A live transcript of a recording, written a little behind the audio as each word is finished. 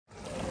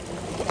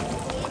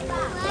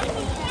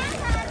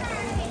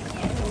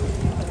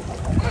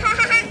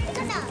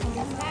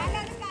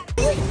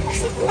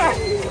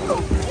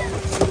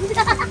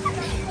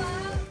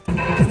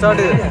Hi,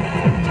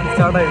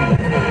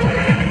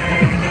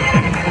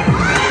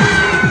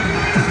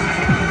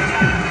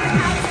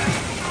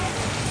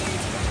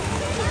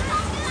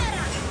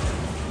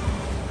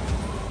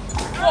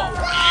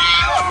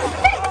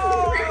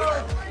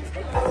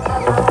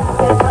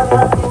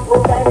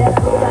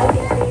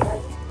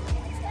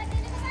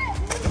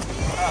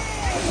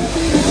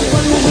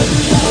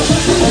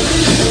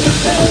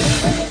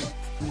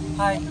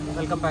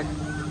 welcome back.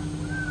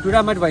 Today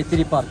I'm at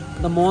Vythiri Park,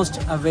 the most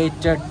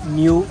awaited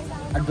new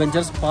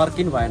adventures park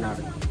in Wayanad.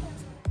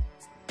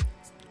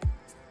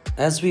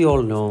 As we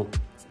all know,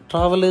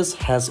 travelers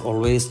has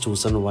always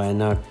chosen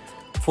Wayanad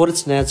for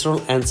its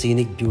natural and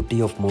scenic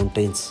beauty of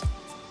mountains,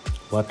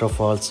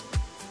 waterfalls,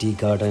 tea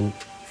garden,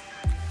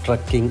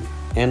 trekking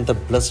and the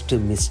blessed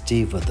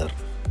misty weather.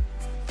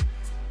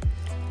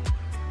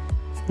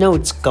 Now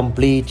it's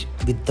complete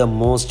with the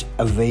most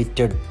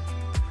awaited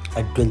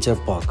adventure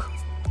park,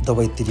 the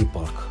Vythiri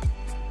Park.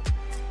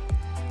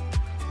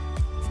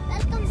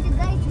 Welcome to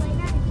guys,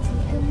 Wayanad.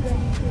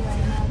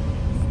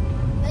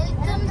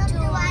 Welcome to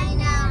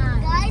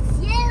Wayanad. Guys,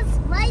 yes,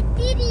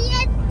 Vythiri.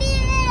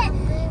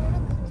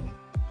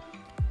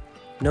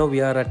 Now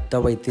we are at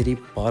the Vythiri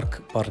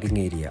Park parking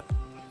area.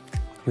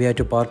 We have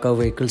to park our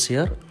vehicles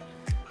here.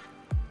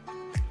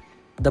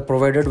 The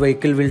provided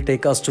vehicle will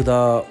take us to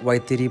the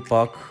Vythiri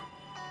Park.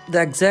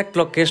 The exact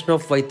location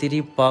of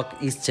Vythiri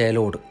Park is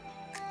Chelode,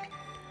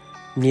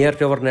 near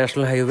to our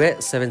National Highway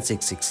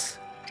 766.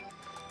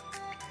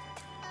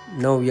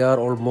 Now we are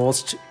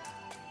almost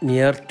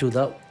near to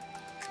the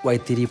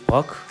Vythiri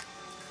Park.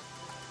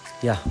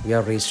 Yeah, we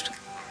are reached.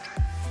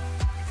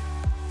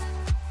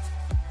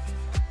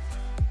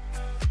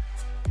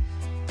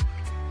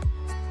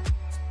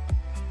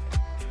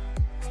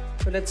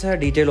 So let's have a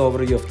detailed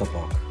overview of the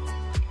park.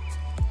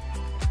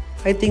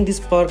 I think this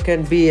park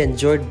can be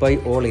enjoyed by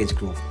all age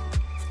group,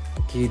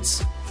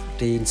 kids,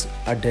 teens,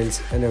 adults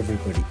and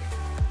everybody.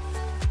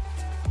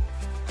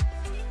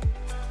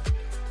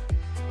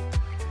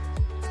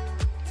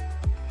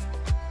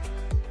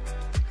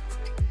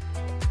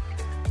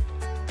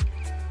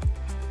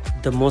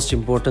 The most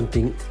important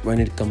thing when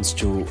it comes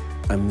to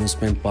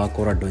amusement park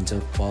or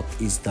adventure park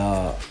is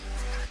the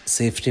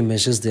safety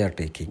measures they are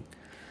taking.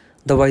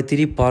 The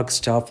Vythiri Park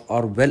staff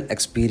are well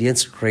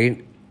experienced,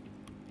 trained,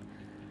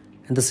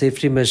 and the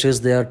safety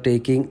measures they are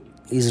taking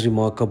is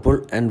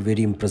remarkable and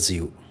very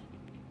impressive.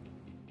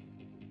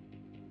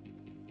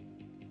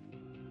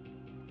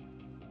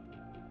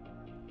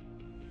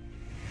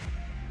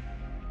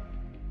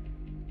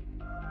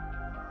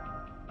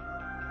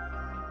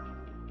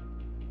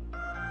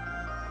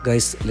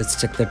 Guys, let's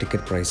check the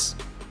ticket price.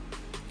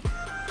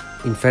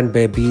 Infant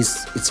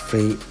babies, it's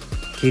free.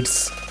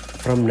 Kids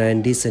from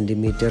 90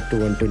 centimeter to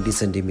 120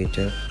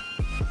 centimeter,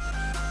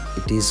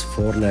 it is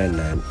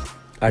 499.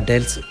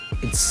 Adults,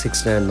 it's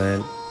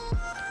 699.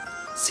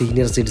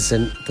 Senior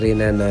citizen,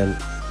 399.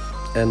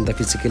 And the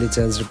physically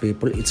challenged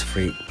people, it's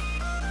free.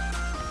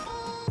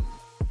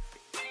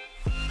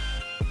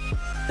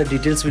 The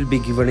details will be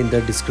given in the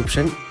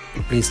description.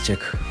 Please check.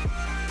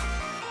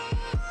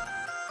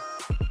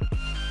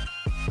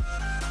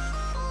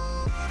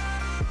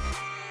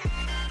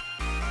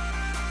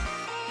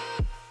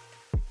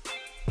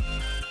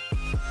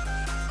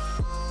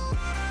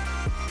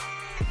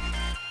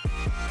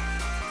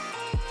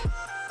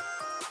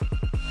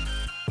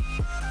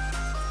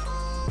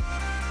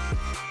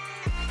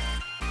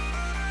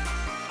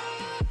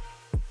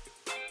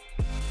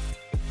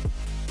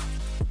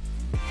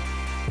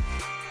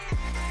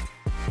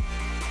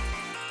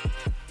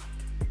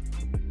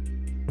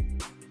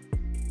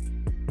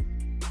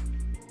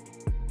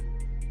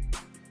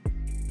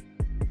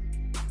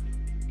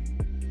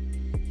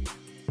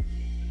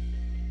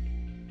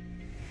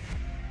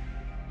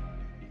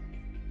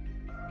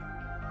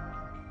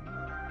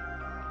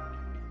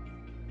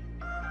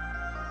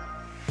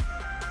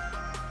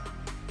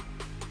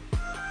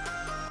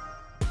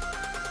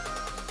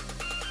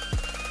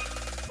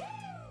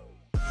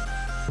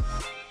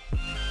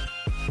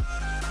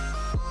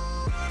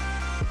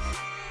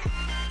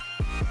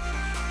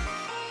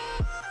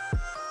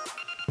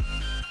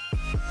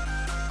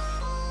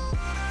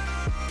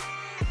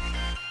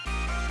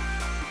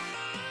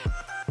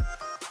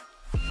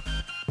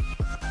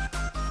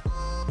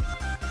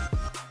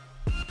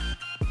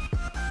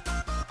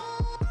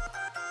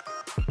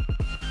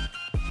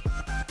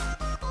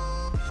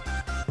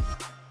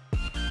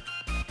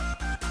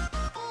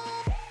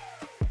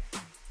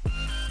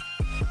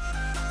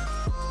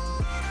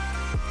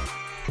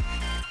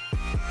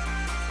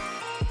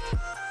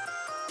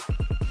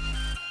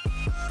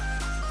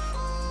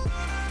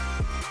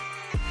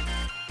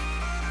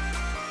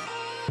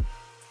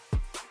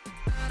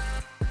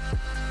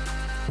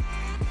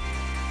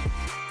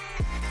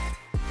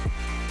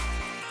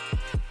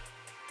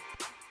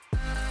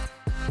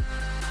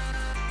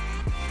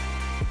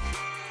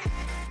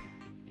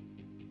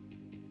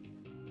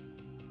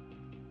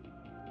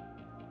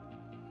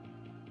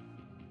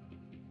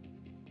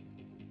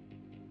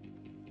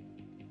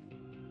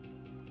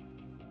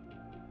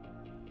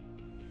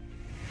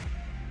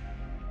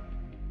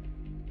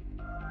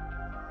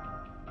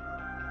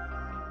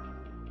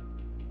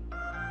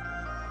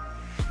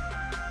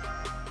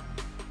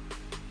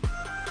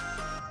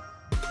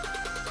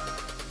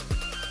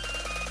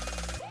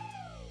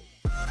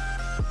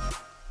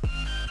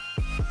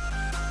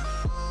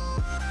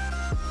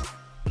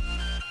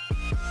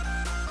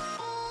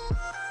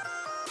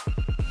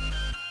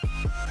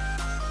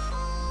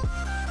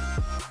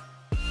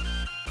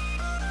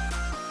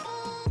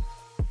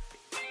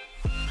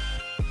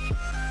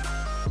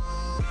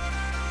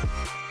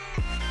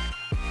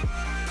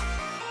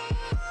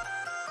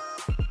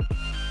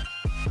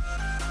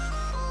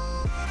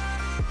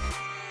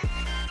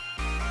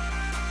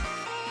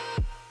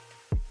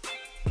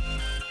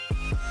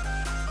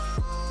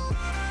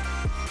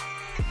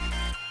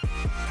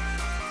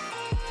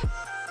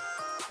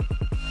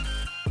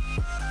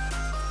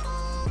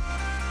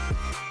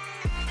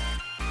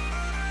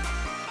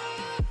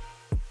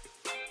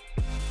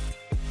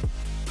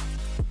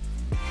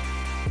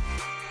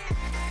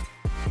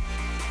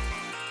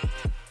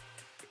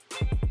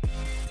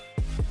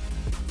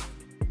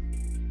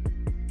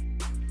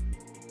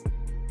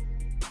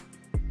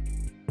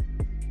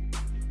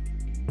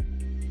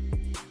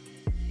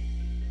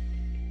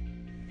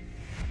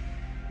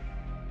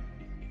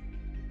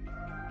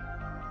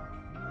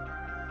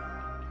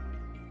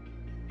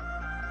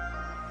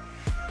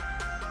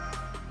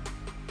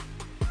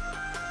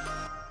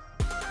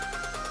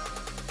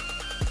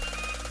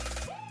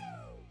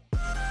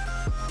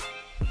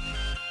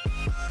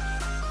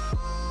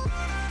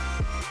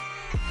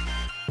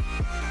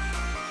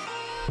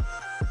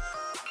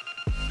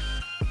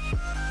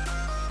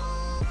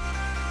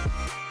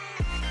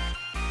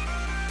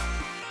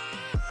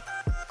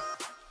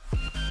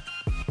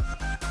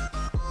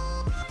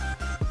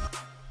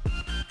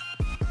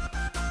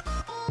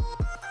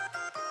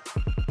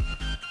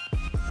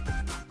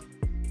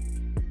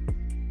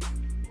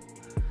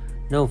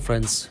 Now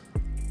friends,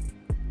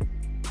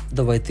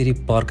 the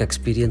Vythiri park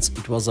experience,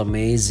 it was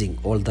amazing.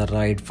 All the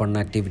ride, fun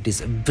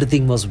activities,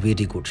 everything was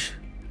very good.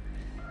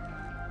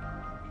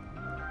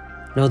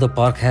 Now the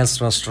park has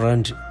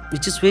restaurant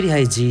which is very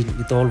hygiene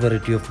with all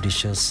variety of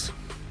dishes.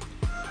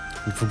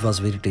 The food was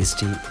very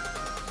tasty.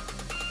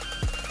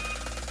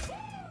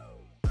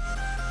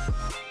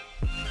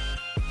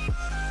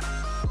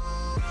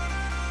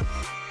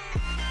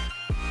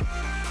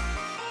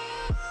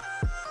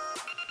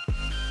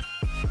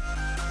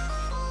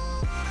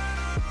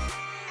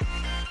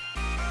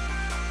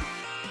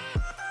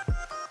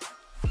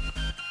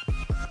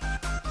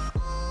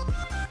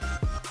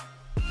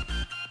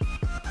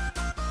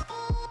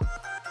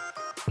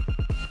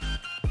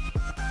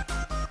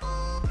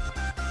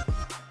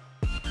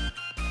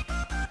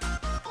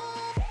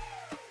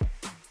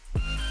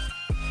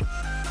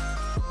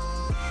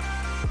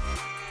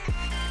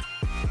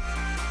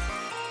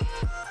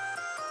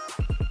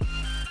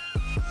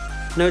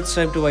 Now it's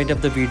time to wind up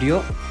the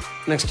video.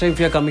 Next time if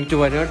you are coming to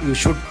Wayanad, you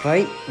should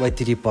try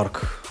Vythiri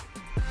Park.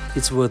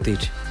 It's worth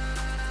it.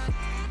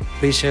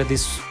 Please share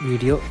this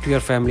video to your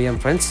family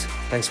and friends.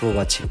 Thanks for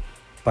watching.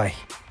 Bye.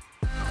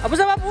 Apa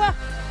sih Pak?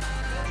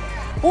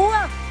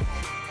 Buah.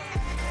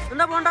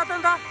 Anda bonda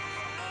tanda.